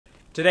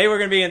Today we're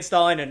going to be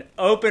installing an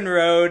open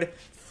road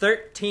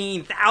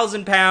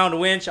 13,000 pound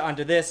winch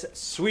onto this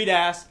sweet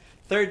ass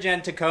 3rd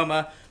gen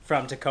Tacoma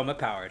from Tacoma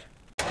Powered.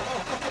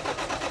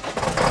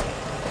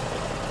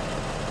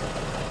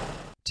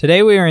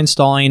 Today we are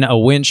installing a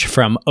winch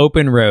from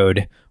Open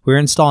Road. We're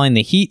installing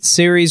the Heat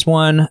Series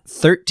 1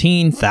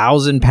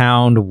 13,000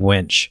 pound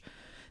winch.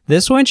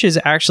 This winch is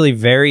actually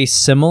very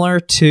similar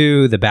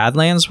to the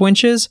Badlands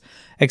winches,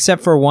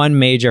 except for one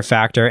major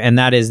factor, and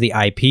that is the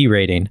IP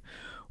rating.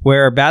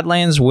 Where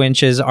Badlands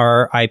winches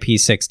are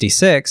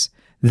IP66,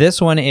 this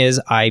one is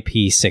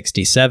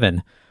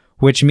IP67,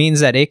 which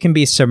means that it can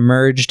be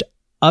submerged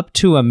up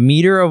to a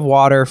meter of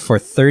water for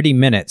 30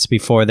 minutes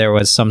before there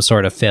was some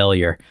sort of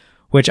failure,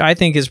 which I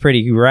think is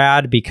pretty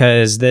rad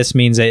because this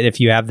means that if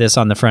you have this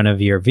on the front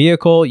of your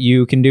vehicle,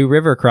 you can do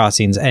river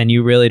crossings and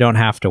you really don't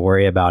have to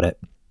worry about it.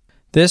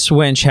 This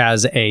winch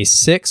has a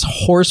 6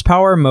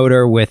 horsepower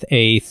motor with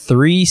a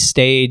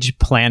 3-stage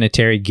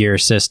planetary gear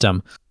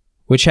system,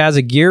 which has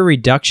a gear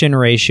reduction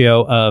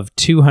ratio of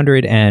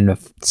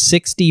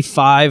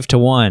 265 to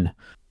 1.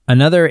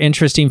 Another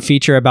interesting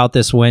feature about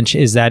this winch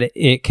is that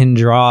it can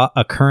draw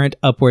a current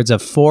upwards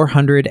of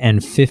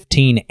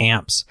 415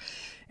 amps.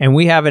 And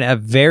we have a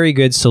very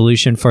good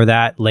solution for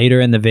that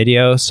later in the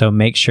video, so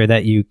make sure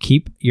that you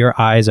keep your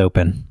eyes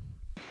open.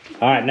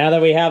 All right, now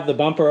that we have the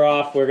bumper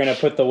off, we're gonna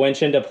put the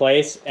winch into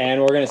place and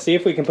we're gonna see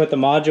if we can put the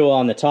module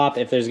on the top,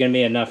 if there's gonna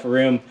be enough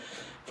room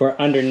for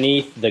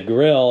underneath the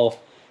grill.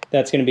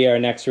 That's going to be our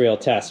next real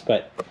test.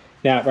 But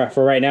now,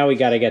 for right now, we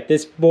got to get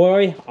this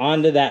boy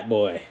onto that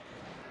boy.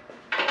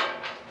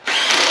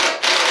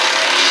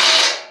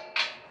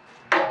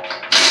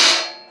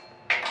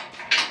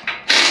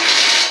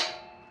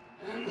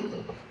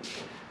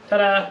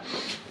 Ta-da!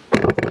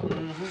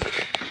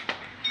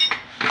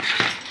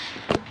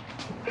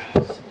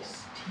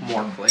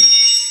 More plate.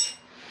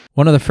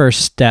 One of the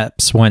first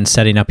steps when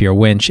setting up your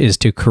winch is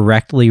to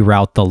correctly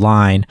route the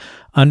line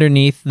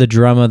underneath the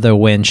drum of the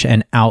winch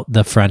and out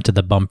the front of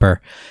the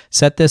bumper.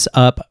 Set this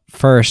up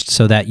first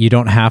so that you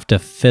don't have to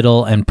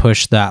fiddle and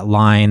push that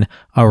line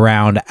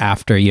around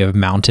after you've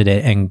mounted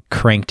it and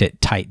cranked it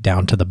tight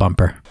down to the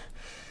bumper.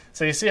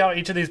 So you see how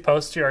each of these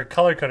posts here are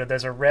color coded.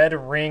 There's a red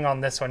ring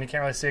on this one. You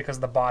can't really see it because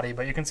of the body,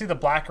 but you can see the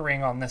black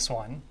ring on this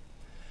one.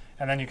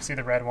 And then you can see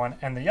the red one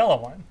and the yellow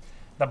one.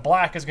 The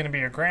black is going to be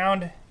your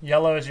ground,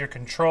 yellow is your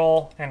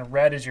control, and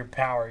red is your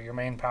power, your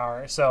main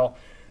power. So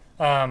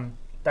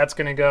that's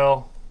going to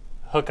go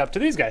hook up to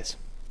these guys.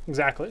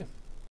 Exactly.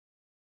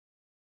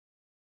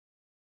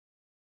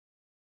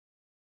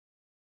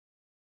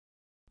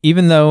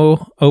 Even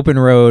though Open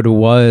Road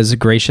was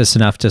gracious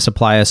enough to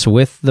supply us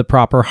with the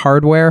proper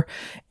hardware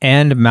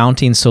and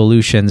mounting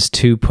solutions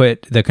to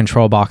put the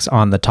control box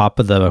on the top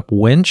of the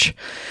winch,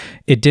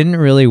 it didn't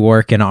really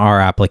work in our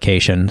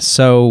application.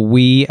 So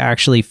we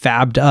actually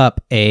fabbed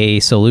up a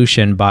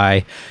solution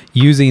by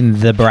using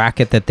the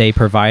bracket that they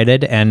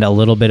provided and a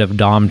little bit of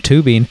DOM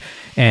tubing,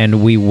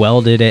 and we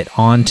welded it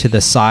onto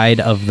the side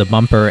of the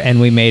bumper,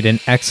 and we made an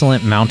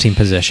excellent mounting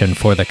position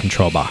for the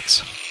control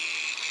box.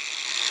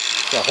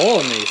 A hole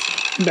in these.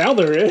 Now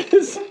there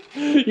is.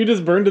 You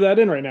just burned that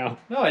in right now.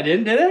 No, I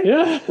didn't, did I?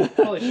 Yeah.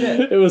 Holy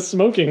shit. It was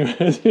smoking.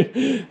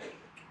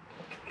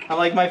 I'm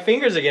like, my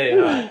fingers are getting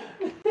hot.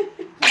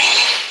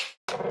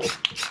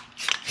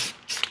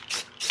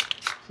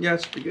 Yeah,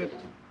 it should be good.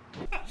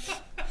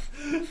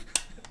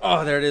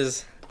 Oh, there it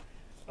is.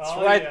 It's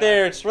right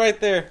there. It's right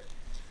there.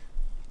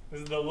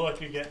 This is the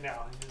look you get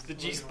now. The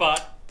G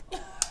spot.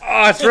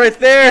 Oh, it's right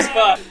there.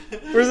 Spot.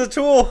 Where's the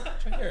tool?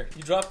 It's right here.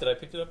 You dropped it. I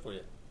picked it up for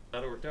you.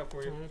 That worked out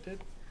for you. It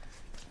did.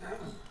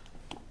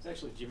 It's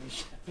actually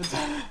Jimmy's.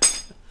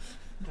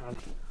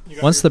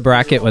 Once the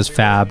bracket was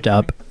fabbed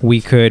up, we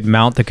could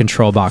mount the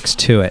control box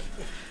to it.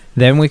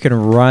 Then we could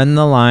run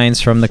the lines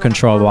from the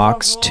control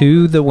box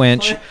to the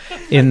winch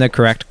in the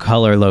correct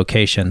color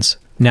locations.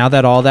 Now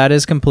that all that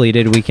is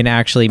completed, we can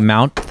actually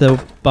mount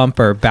the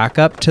bumper back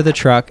up to the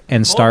truck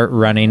and start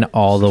running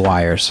all the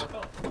wires.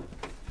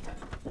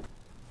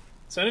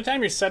 So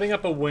anytime you're setting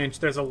up a winch,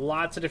 there's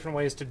lots of different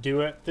ways to do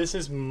it. This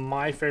is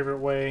my favorite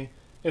way,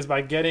 is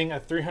by getting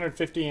a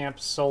 350 amp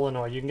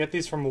solenoid. You can get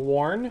these from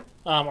Warren,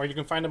 or you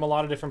can find them a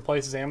lot of different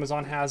places.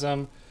 Amazon has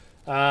them.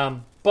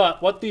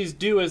 But what these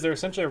do is they're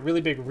essentially a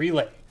really big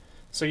relay.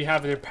 So you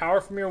have your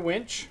power from your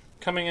winch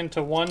coming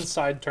into one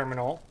side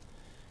terminal,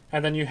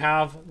 and then you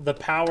have the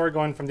power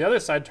going from the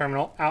other side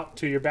terminal out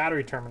to your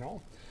battery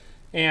terminal.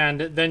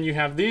 And then you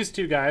have these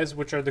two guys,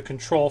 which are the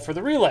control for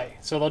the relay.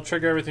 So they'll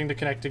trigger everything to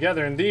connect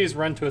together, and these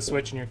run to a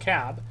switch in your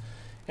cab.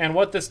 And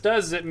what this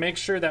does is it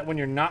makes sure that when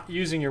you're not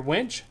using your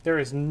winch, there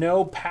is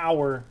no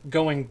power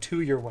going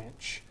to your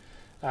winch.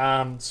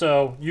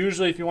 So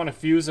usually if you want to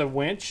fuse a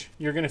winch,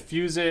 you're going to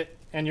fuse it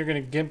and you're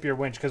going to gimp your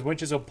winch, because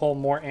winches will pull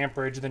more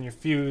amperage than your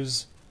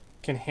fuse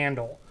can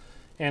handle.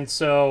 And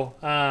so,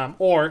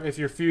 or if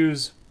your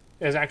fuse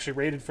is actually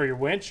rated for your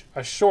winch,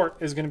 a short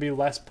is going to be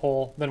less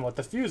pull than what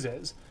the fuse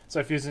is. So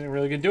a fuse isn't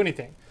really going to do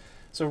anything.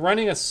 So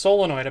running a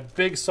solenoid, a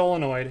big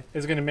solenoid,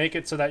 is going to make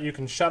it so that you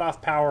can shut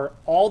off power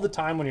all the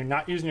time when you're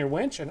not using your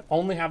winch and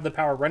only have the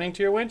power running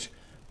to your winch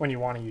when you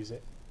want to use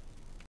it.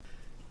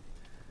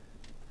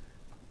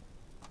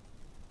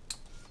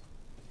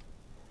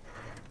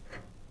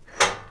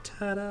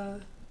 Ta-da!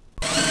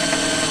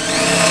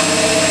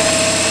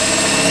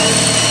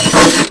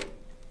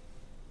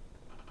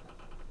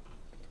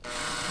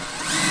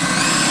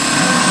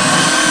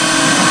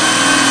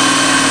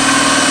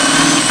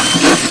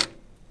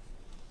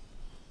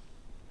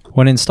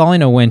 When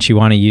installing a winch, you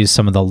want to use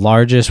some of the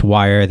largest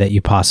wire that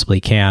you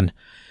possibly can.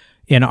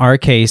 In our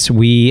case,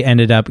 we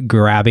ended up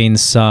grabbing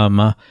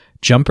some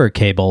jumper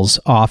cables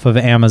off of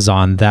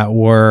Amazon that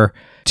were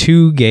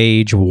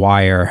 2-gauge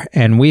wire,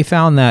 and we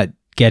found that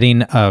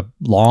getting a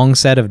long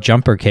set of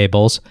jumper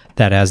cables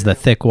that has the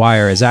thick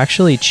wire is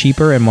actually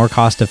cheaper and more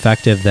cost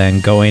effective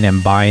than going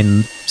and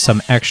buying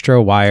some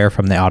extra wire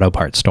from the auto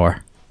parts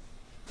store.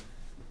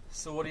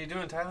 So what are you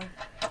doing, Tyler?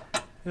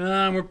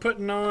 We're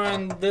putting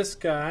on this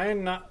guy,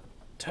 not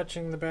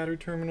touching the battery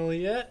terminal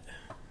yet.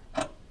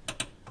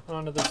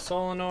 Onto the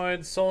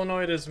solenoid.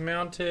 Solenoid is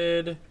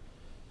mounted.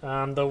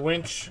 The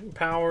winch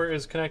power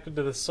is connected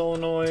to the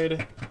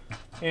solenoid.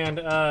 And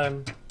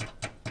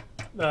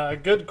a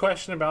good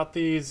question about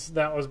these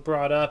that was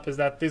brought up is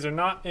that these are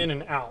not in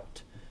and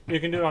out. You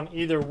can do it on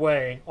either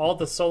way. All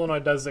the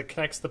solenoid does is it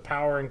connects the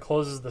power and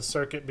closes the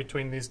circuit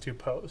between these two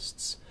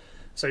posts.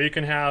 So you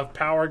can have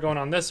power going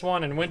on this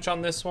one and winch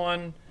on this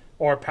one,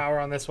 or power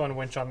on this one,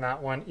 winch on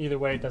that one. Either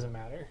way, it doesn't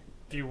matter.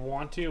 If you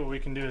want to, what we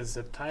can do is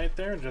zip tie it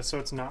there just so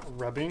it's not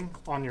rubbing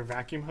on your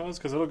vacuum hose,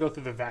 because it'll go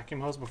through the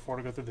vacuum hose before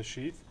it'll go through the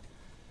sheath.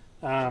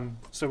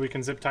 So we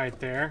can zip tie it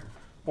there,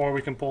 or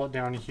we can pull it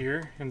down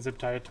here and zip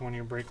tie it to one of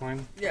your brake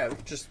lines. Yeah,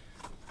 just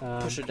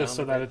push it down just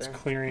so that right it's there.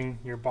 clearing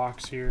your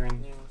box here,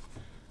 and Yeah.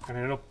 I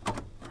mean, it'll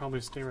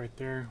probably stay right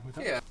there.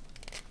 Without Yeah.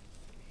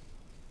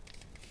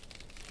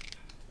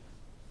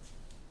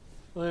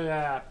 Look at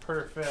that,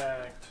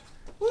 perfect.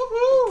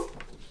 Woohoo!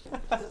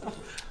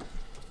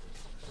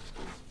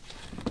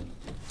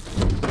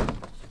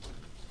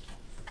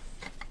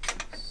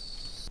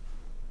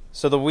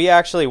 So we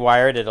actually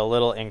wired it a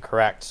little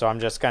incorrect, so I'm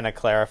just going to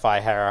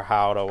clarify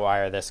how to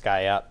wire this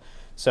guy up.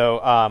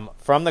 So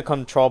from the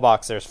control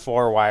box, there's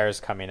 4 wires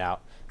coming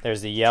out.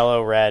 There's the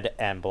yellow, red,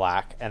 and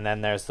black, and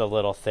then there's the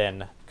little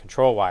thin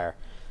control wire.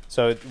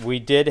 So we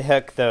did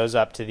hook those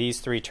up to these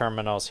 3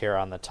 terminals here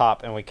on the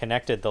top, and we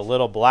connected the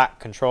little black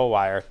control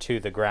wire to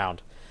the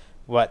ground.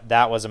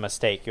 That was a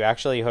mistake. You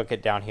actually hook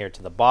it down here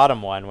to the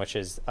bottom one, which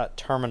is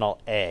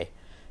terminal A.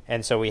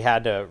 And so we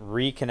had to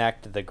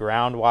reconnect the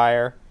ground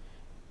wire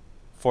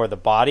for the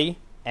body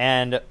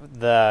and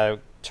the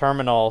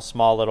terminal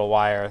small little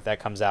wire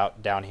that comes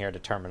out down here to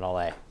terminal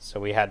A. So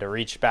we had to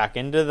reach back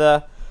into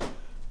the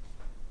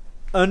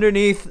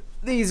underneath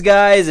these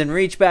guys and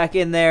reach back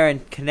in there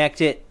and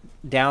connect it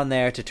down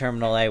there to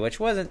terminal A, which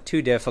wasn't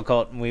too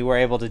difficult, and we were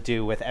able to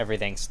do with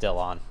everything still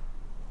on.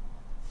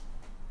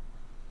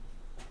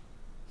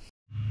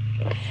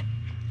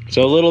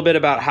 So a little bit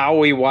about how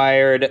we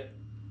wired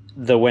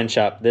the winch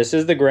up. This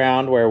is the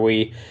ground where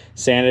we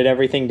sanded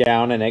everything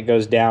down, and it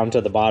goes down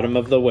to the bottom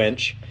of the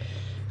winch.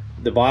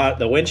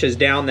 The winch is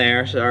down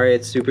there. Sorry,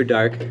 it's super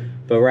dark.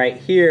 But right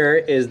here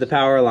is the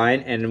power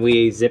line, and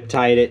we zip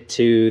tied it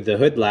to the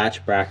hood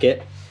latch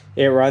bracket.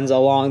 It runs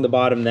along the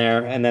bottom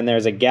there, and then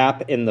there's a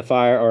gap in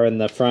the in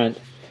the front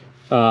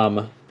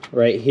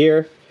right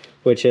here,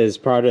 which is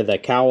part of the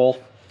cowl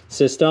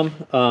system.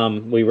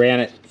 We ran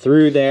it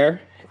through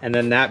there, and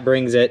then that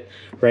brings it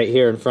right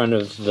here in front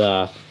of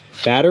the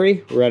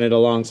battery, run it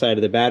alongside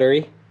of the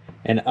battery,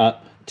 and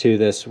up to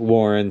this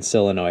Warren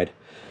solenoid.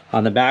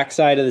 On the back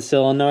side of the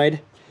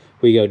solenoid,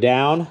 we go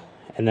down,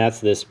 and that's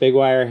this big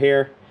wire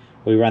here.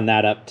 We run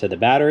that up to the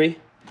battery,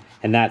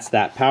 and that's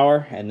that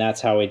power, and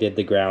that's how we did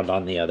the ground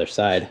on the other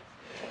side.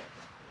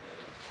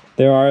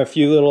 There are a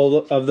few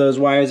little of those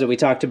wires that we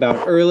talked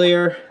about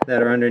earlier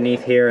that are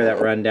underneath here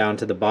that run down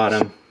to the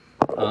bottom.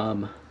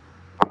 And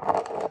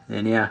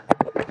yeah,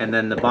 and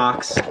then the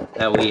box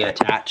that we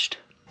attached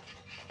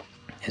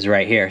is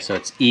right here, so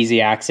it's easy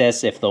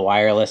access. If the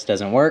wireless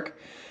doesn't work,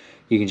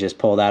 you can just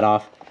pull that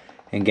off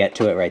and get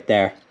to it right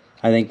there.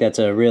 I think that's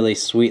a really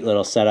sweet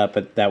little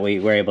setup that we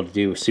were able to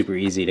do super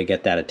easy to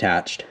get that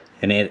attached,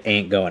 and it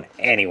ain't going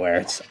anywhere.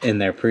 It's in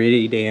there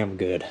pretty damn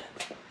good.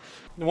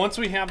 Once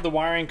we have the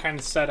wiring kind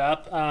of set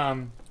up,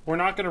 we're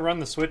not going to run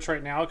the switch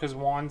right now because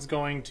Juan's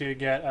going to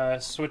get a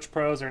Switch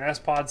Pros or an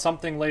S-Pod,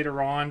 something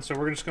later on, so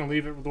we're just going to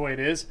leave it the way it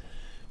is,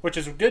 which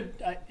is good.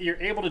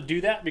 You're able to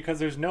do that because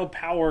there's no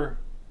power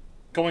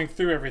going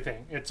through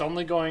everything. It's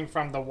only going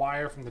from the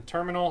wire from the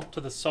terminal to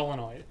the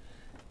solenoid.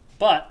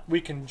 But we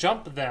can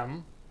jump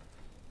them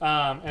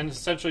and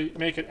essentially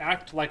make it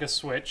act like a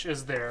switch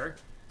is there,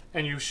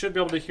 and you should be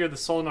able to hear the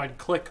solenoid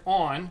click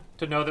on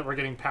to know that we're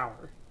getting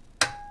power.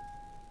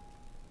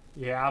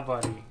 Yeah,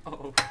 buddy.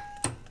 Uh-oh.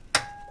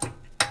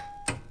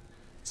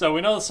 So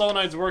we know the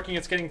solenoid's working,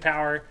 it's getting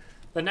power.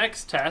 The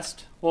next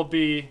test will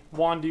be,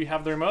 Juan, do you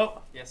have the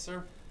remote? Yes,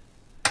 sir.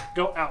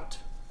 Go out.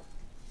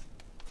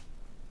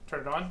 Turn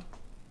it on.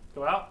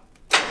 Go out.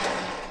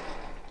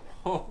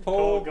 Oh,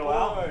 Go boy.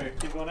 out.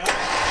 Keep going out.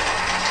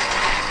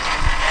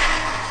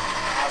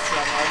 Awesome.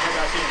 I'll go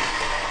back in.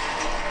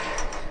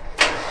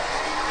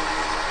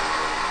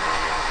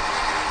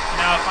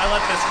 Now, if I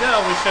let this go,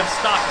 we should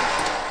stop it.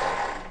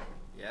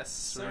 Yes,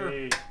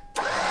 sir. Sweet.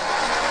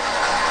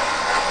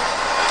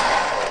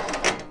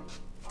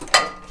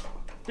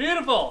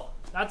 Beautiful.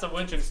 That's a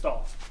winch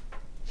install.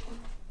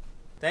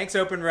 Thanks,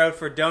 Open Road,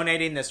 for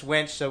donating this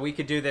winch so we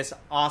could do this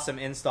awesome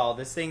install.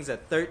 This thing's a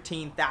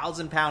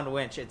 13,000-pound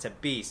winch. It's a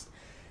beast.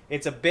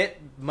 It's a bit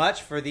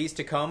much for these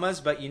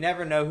Tacomas, but you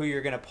never know who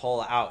you're going to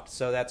pull out,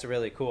 so that's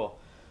really cool.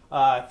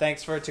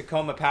 Thanks for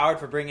Tacoma Powered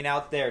for bringing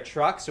out their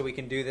truck so we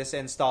can do this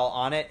install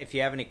on it. If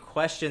you have any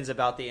questions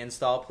about the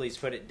install, please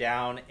put it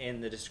down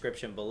in the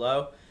description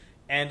below.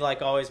 And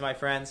like always, my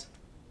friends,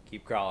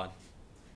 keep crawling.